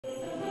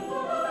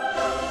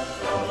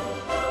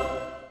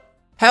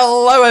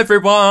Hello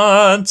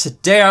everyone!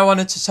 Today I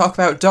wanted to talk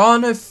about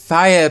Dawn of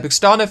Fire, because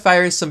Dawn of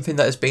Fire is something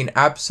that has been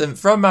absent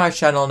from my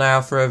channel now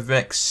for an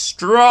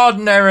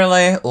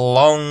extraordinarily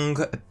long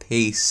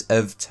piece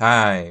of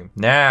time.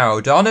 Now,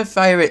 Dawn of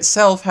Fire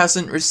itself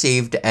hasn't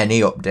received any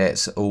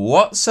updates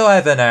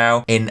whatsoever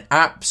now in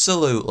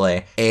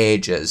absolutely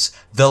ages.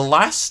 The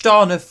last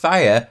Dawn of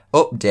Fire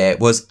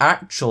update was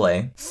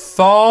actually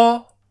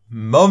 4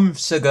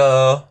 months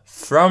ago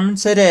from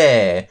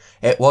today.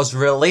 It was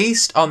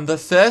released on the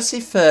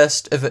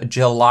 31st of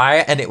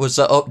July and it was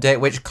an update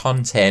which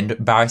contained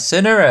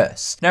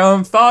Bycinarus. Now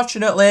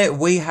unfortunately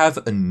we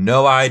have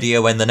no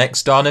idea when the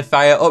next Dawn of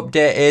Fire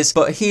update is,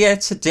 but here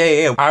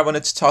today I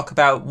wanted to talk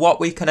about what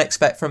we can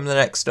expect from the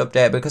next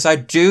update, because I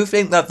do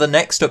think that the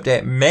next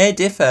update may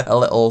differ a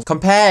little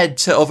compared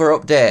to other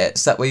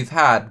updates that we've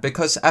had,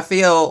 because I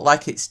feel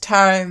like it's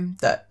time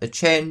that a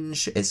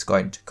change is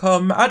going to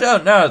come. I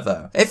don't know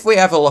though. If we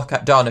have a look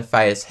at Dawn of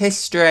Fire's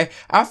history,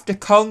 after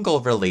Kongal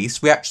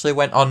release, we actually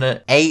went on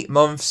an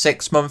 8-month,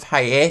 6-month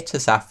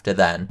hiatus after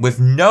then, with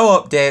no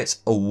updates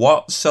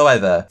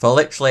whatsoever. For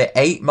literally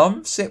 8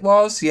 months it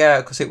was,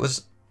 yeah, because it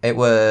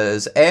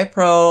was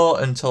April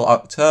until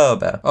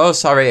October. Oh,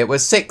 sorry, it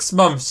was 6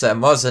 months then,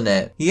 wasn't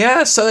it?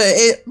 Yeah, so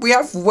we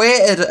have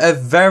waited a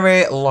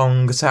very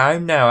long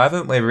time now,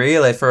 haven't we,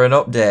 really, for an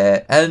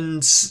update?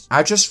 And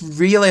I just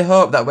really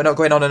hope that we're not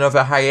going on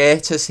another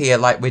hiatus here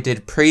like we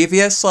did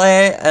previously.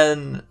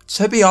 And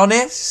to be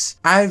honest,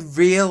 I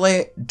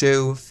really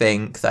do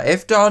think that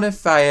if Dawn of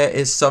Fire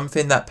is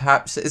something that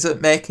perhaps isn't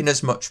making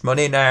as much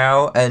money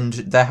now, and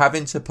they're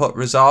having to put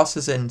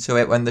resources into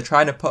it when they're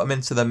trying to put them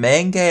into the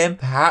main game,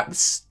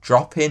 perhaps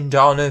dropping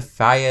Dawn of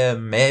Fire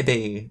may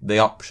be the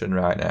option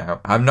right now.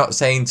 I'm not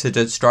saying to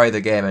destroy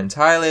the game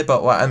entirely,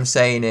 but what I'm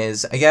saying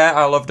is, yeah,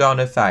 I love Dawn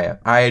of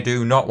Fire. I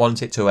do not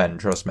want it to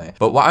end, trust me.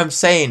 But what I'm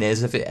saying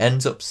is, if it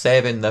ends up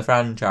saving the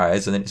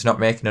franchise and it's not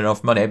making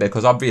enough money,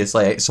 because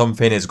obviously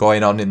something is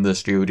going on in the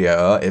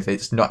studio if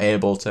it's not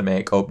able to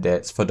make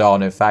updates for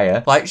Dawn of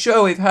Fire. Like,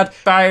 sure, we've had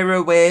Fire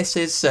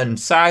Oasis and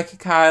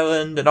Psychic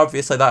Island, and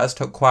obviously that has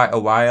took quite a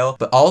while,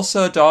 but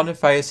also Dawn of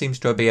Fire seems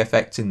to be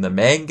affecting the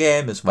main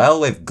game as well,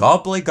 with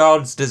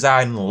Gobblygod's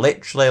design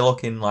literally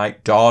looking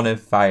like Dawn of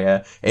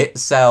Fire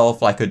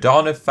itself, like a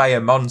Dawn of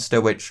Fire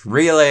monster, which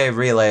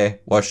really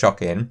was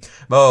shocking.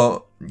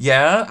 But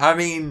yeah, I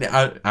mean,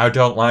 I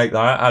don't like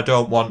that. I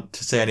don't want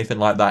to see anything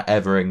like that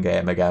ever in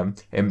game again,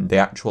 in the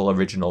actual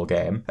original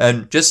game.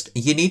 And just,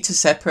 you need to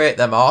separate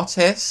them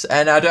artists,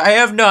 and I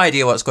have no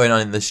idea what's going on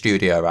in the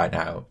studio right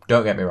now,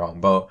 don't get me wrong,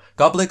 but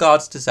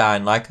Gobblygod's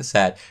design, like I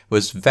said,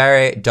 was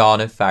very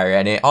Dawn of Fire,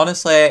 and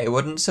honestly, it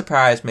wouldn't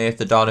surprise me if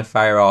the Dawn of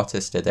Fire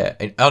artist did it.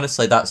 And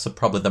honestly, that's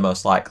probably the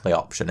most likely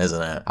option,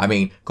 isn't it? I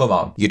mean, come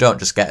on, you don't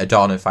just get a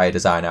Dawn of Fire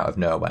design out of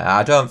nowhere.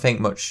 I don't think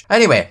much.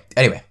 Anyway,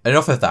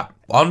 enough of that.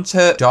 On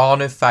to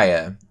Dawn of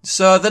Fire.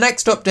 So the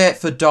next update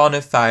for Dawn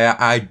of Fire,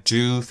 I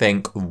do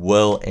think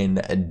will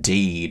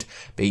indeed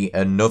be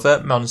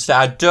another monster.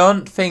 I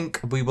don't think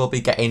we will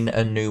be getting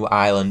a new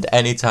island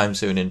anytime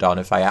soon in Dawn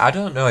of Fire. I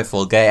don't know if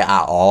we'll get it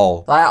at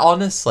all. Like,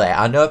 honestly,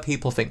 I know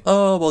people think,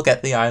 oh, we'll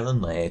get the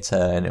island later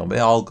and it'll be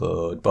all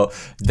good. But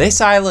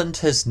this island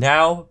has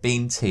now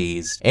been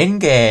teased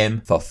in-game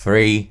for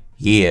 3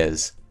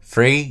 years.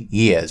 3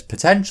 years,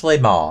 potentially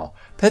more.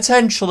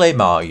 Potentially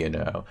more, you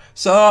know.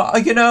 So,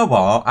 you know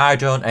what? I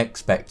don't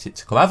expect it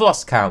to come. I've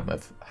lost count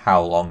of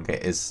how long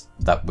it is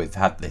that we've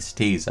had this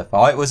teaser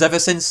for. It was ever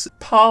since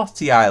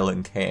Party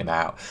Island came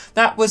out.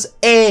 That was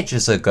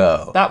ages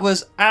ago. That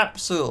was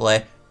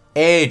absolutely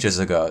ages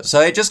ago.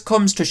 So it just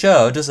comes to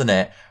show, doesn't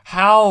it,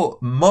 how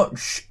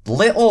much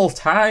little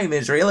time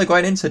is really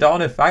going into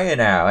Dawn of Fire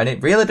now, and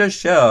it really does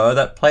show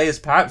that players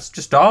perhaps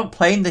just aren't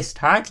playing this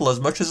title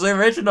as much as the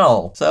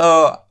original.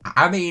 So,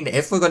 I mean,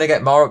 if we're going to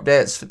get more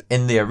updates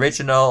in the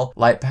original,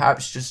 like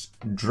perhaps just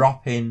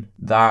dropping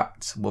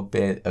that would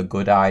be a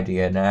good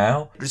idea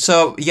now.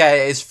 So, yeah,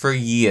 it is 3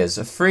 years.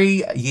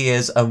 3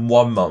 years and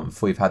 1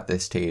 month we've had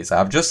this teaser.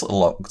 I've just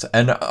looked,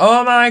 and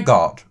oh my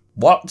god,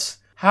 what?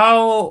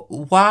 How?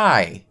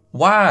 Why?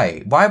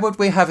 Why? Why would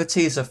we have a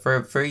teaser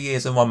for 3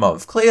 years and 1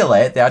 month?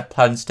 Clearly, they had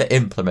plans to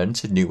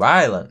implement a new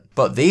island.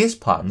 But these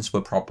plans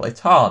were probably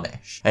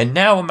tarnished. And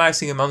now on My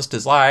Singing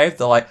Monsters Live,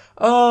 they're like,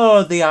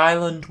 oh, the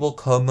island will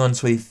come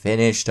once we've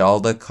finished all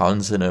the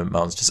continent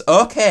monsters.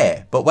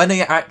 Okay, but when are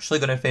you actually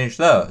going to finish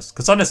those?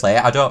 Because honestly,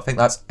 I don't think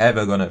that's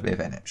ever going to be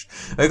finished.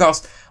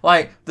 Because,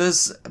 like,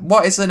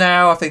 what is there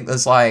now? I think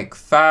there's like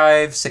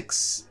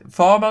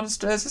 4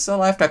 monsters is there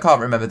left? I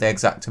can't remember the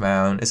exact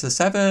amount. Is there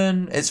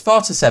 7? It's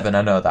 4 to 7,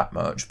 I know that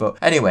much. But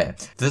anyway,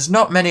 there's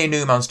not many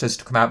new monsters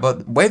to come out,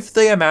 but with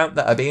the amount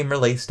that are being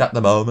released at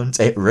the moment,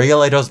 it really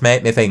does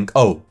make me think,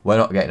 oh, we're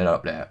not getting an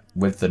update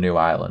with the new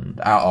island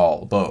at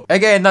all. But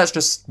again, that's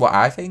just what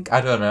I think.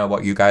 I don't know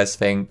what you guys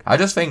think. I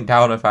just think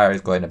Dawn of Fire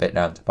is going a bit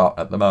down to pot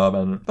at the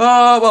moment.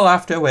 But we'll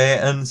have to wait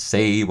and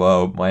see,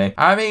 won't we?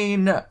 I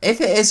mean,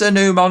 if it is a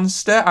new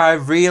monster, I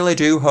really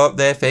do hope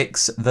they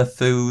fix the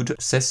food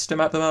system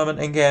at the moment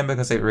in game,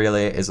 because it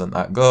really isn't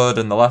that good.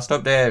 And the last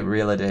update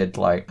really did,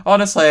 like,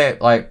 honestly,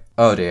 like,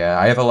 Oh dear,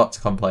 I have a lot to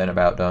complain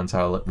about, don't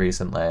I,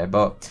 recently,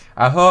 but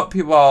I hope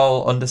you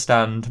all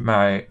understand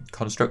my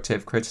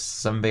constructive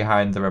criticism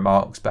behind the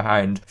remarks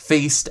behind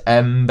Feast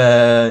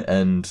Ember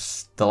and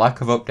the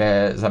lack of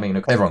updates. I mean,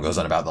 everyone goes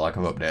on about the lack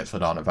of updates for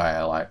Dawn of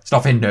Fire, like, it's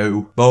nothing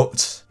new.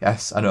 But,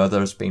 yes, I know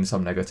there's been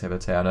some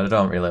negativity, and I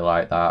don't really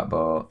like that,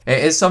 but it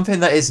is something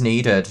that is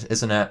needed,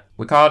 isn't it?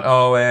 We can't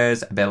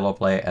always be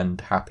lovely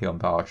and happy,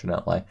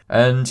 unfortunately.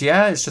 And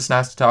yeah, it's just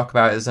nice to talk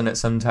about, isn't it,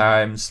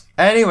 sometimes?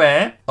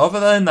 Anyway,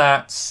 other than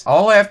that,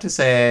 all I have to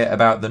say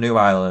about the new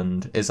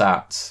island is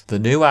that the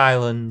new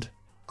island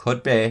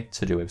could be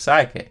to do with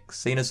psychics.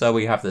 Seeing as though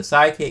we have the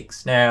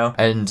psychics now,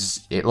 and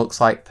it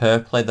looks like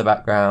purple in the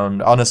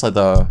background. Honestly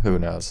though, who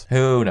knows?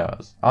 Who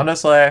knows?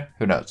 Honestly,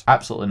 who knows?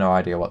 Absolutely no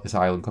idea what this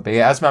island could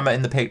be. As remember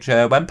in the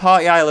picture, when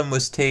Party Island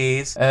was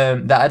teased,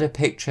 that had a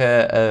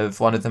picture of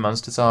one of the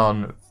monsters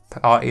on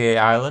Party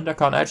Island. I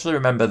can't actually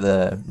remember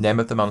the name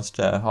of the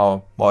monster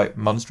or what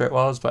monster it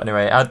was, but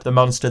anyway, it had the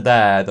monster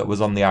there that was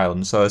on the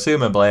island, so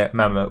assumably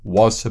Mammoth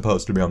was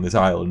supposed to be on this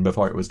island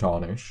before it was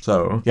tarnished.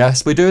 So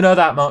yes, we do know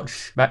that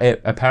much.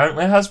 It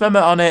apparently has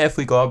Mammoth on it if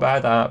we go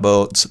by that,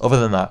 but other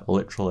than that,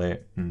 literally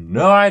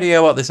no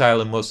idea what this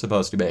island was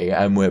supposed to be,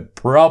 and we're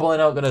probably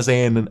not going to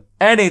see him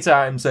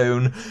anytime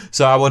soon,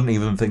 so I wouldn't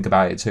even think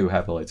about it too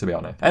heavily, to be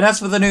honest. And as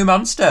for the new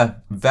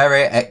monster,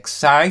 very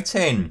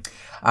exciting.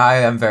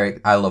 I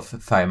love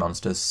fire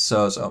monsters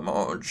so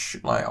much.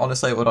 Like,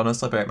 honestly, it would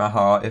honestly break my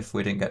heart if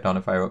we didn't get Dawn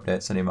of Fire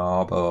updates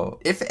anymore, but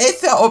if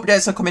the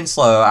updates are coming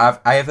slow,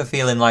 I have a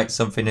feeling like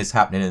something is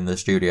happening in the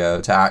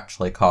studio to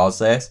actually cause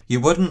this. You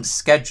wouldn't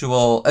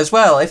schedule, as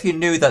well, if you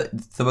knew that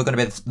there were going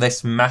to be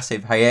this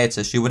massive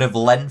hiatus, you would have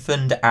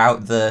lengthened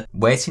out the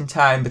waiting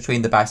time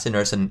between the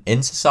Basinorus and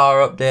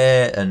Intersaur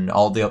update and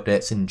all the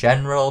updates in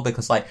general,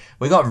 because, like,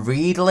 we got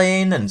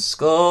Reedling and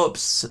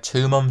Scopes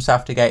 2 months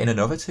after getting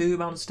another 2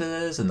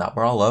 monsters, and that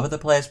were all over the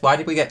place. Why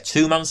did we get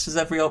 2 monsters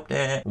every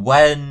update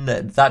when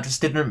that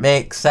just didn't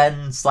make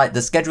sense? Like,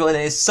 the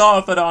scheduling is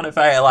so for Dawn of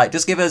Fire. Like,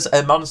 just give us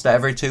a monster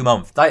every 2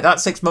 months. Like, that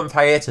 6-month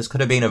hiatus could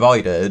have been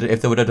avoided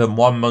if they would have done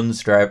 1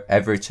 monster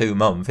every 2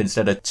 months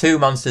instead of 2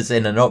 monsters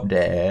in an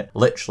update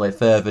literally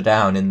further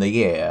down in the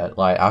year.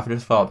 Like, I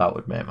just thought that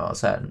would make more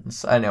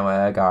sense.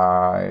 Anyway,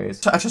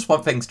 guys, I just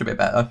want things to be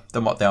better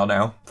than what they are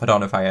now for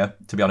Dawn of Fire,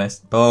 to be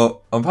honest.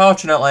 But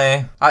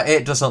unfortunately,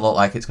 it doesn't look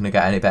like it's going to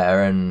get any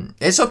better, and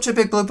it's up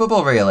to Big Blue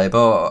Bubble, really,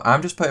 but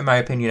I'm just putting my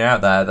opinion out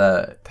there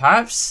that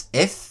perhaps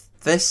if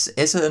this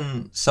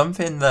isn't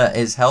something that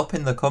is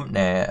helping the company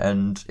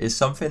and is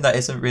something that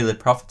isn't really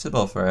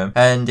profitable for him,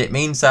 and it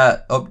means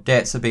that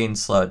updates are being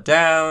slowed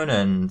down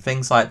and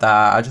things like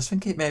that, I just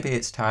think maybe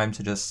it's time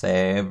to just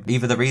say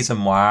either the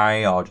reason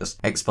why or just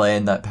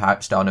explain that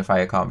perhaps Dawn of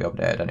Fire can't be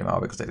updated anymore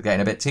because it's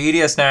getting a bit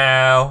tedious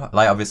now.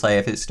 Like, obviously,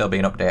 if it's still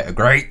being updated,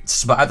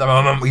 great, but at the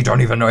moment we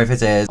don't even know if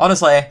it is.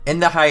 Honestly,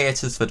 in the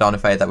hiatus for Dawn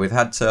of Fire that we've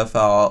had so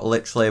far,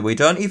 literally, we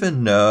don't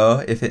even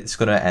know if it's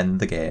going to end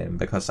the game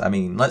because, I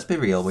mean, let's be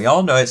real, we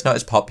all know it's not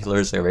as popular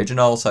as the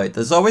original, so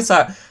there's always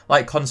that,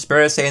 like,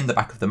 conspiracy in the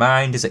back of the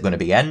mind. Is it going to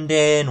be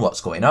ending? What's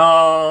going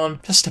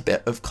on? Just a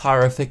bit of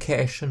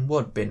clarification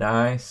would be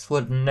nice,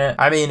 wouldn't it?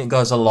 I mean, it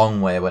goes a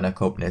long way when a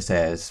company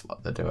says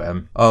what they're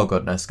doing. Oh,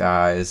 goodness,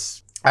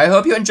 guys. I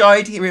hope you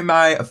enjoyed hearing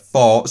my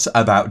thoughts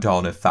about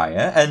Dawn of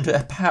Fire, and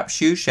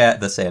perhaps you share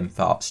the same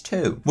thoughts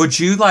too. Would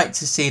you like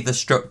to see the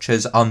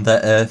structures on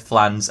the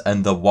Earthlands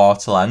and the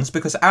Waterlands?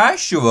 Because I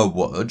sure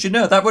would. You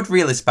know, that would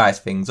really spice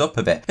things up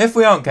a bit. If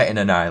we aren't getting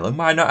an island,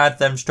 why not add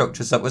them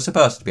structures that were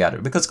supposed to be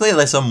added? Because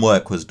clearly some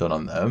work was done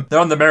on them. They're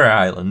on the Mirror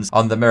Islands,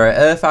 on the Mirror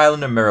Earth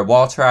Island and Mirror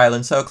Water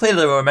Island, so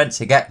clearly we were meant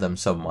to get them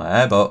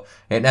somewhere, but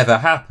it never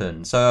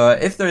happened. So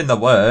if they're in the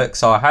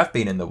works, or have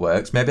been in the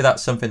works, maybe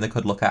that's something they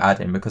could look at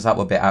adding, because that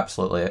would be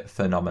absolutely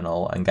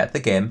phenomenal and get the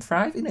game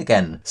thriving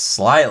again.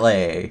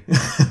 Slightly.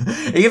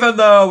 Even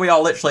though we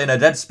are literally in a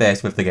dead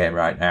space with the game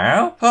right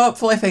now.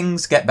 Hopefully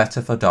things get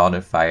better for Dawn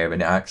of Fire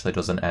and it actually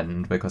doesn't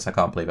end, because I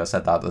can't believe I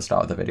said that at the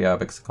start of the video,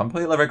 because I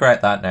completely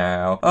regret that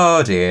now.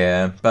 Oh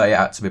dear. But it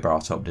had to be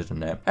brought up,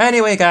 didn't it?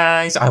 Anyway,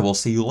 guys, I will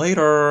see you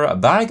later.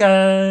 Bye,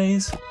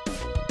 guys.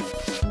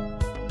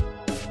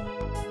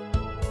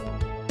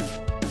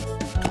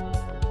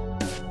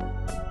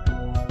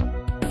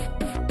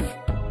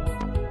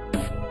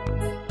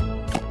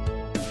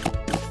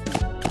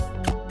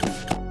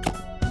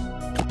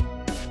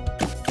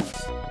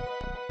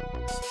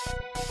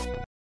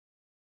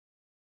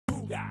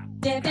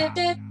 Dip dip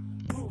dip.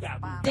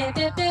 Dip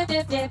dip dip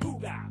dip dip.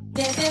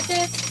 Dip dip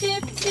dip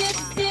dip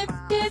dip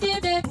dip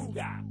dip dip dip.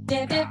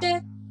 Dip dip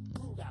dip.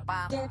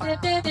 Dip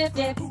dip dip dip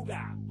dip.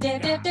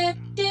 Dip dip dip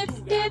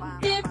dip dip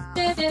dip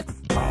dip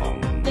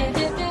dip.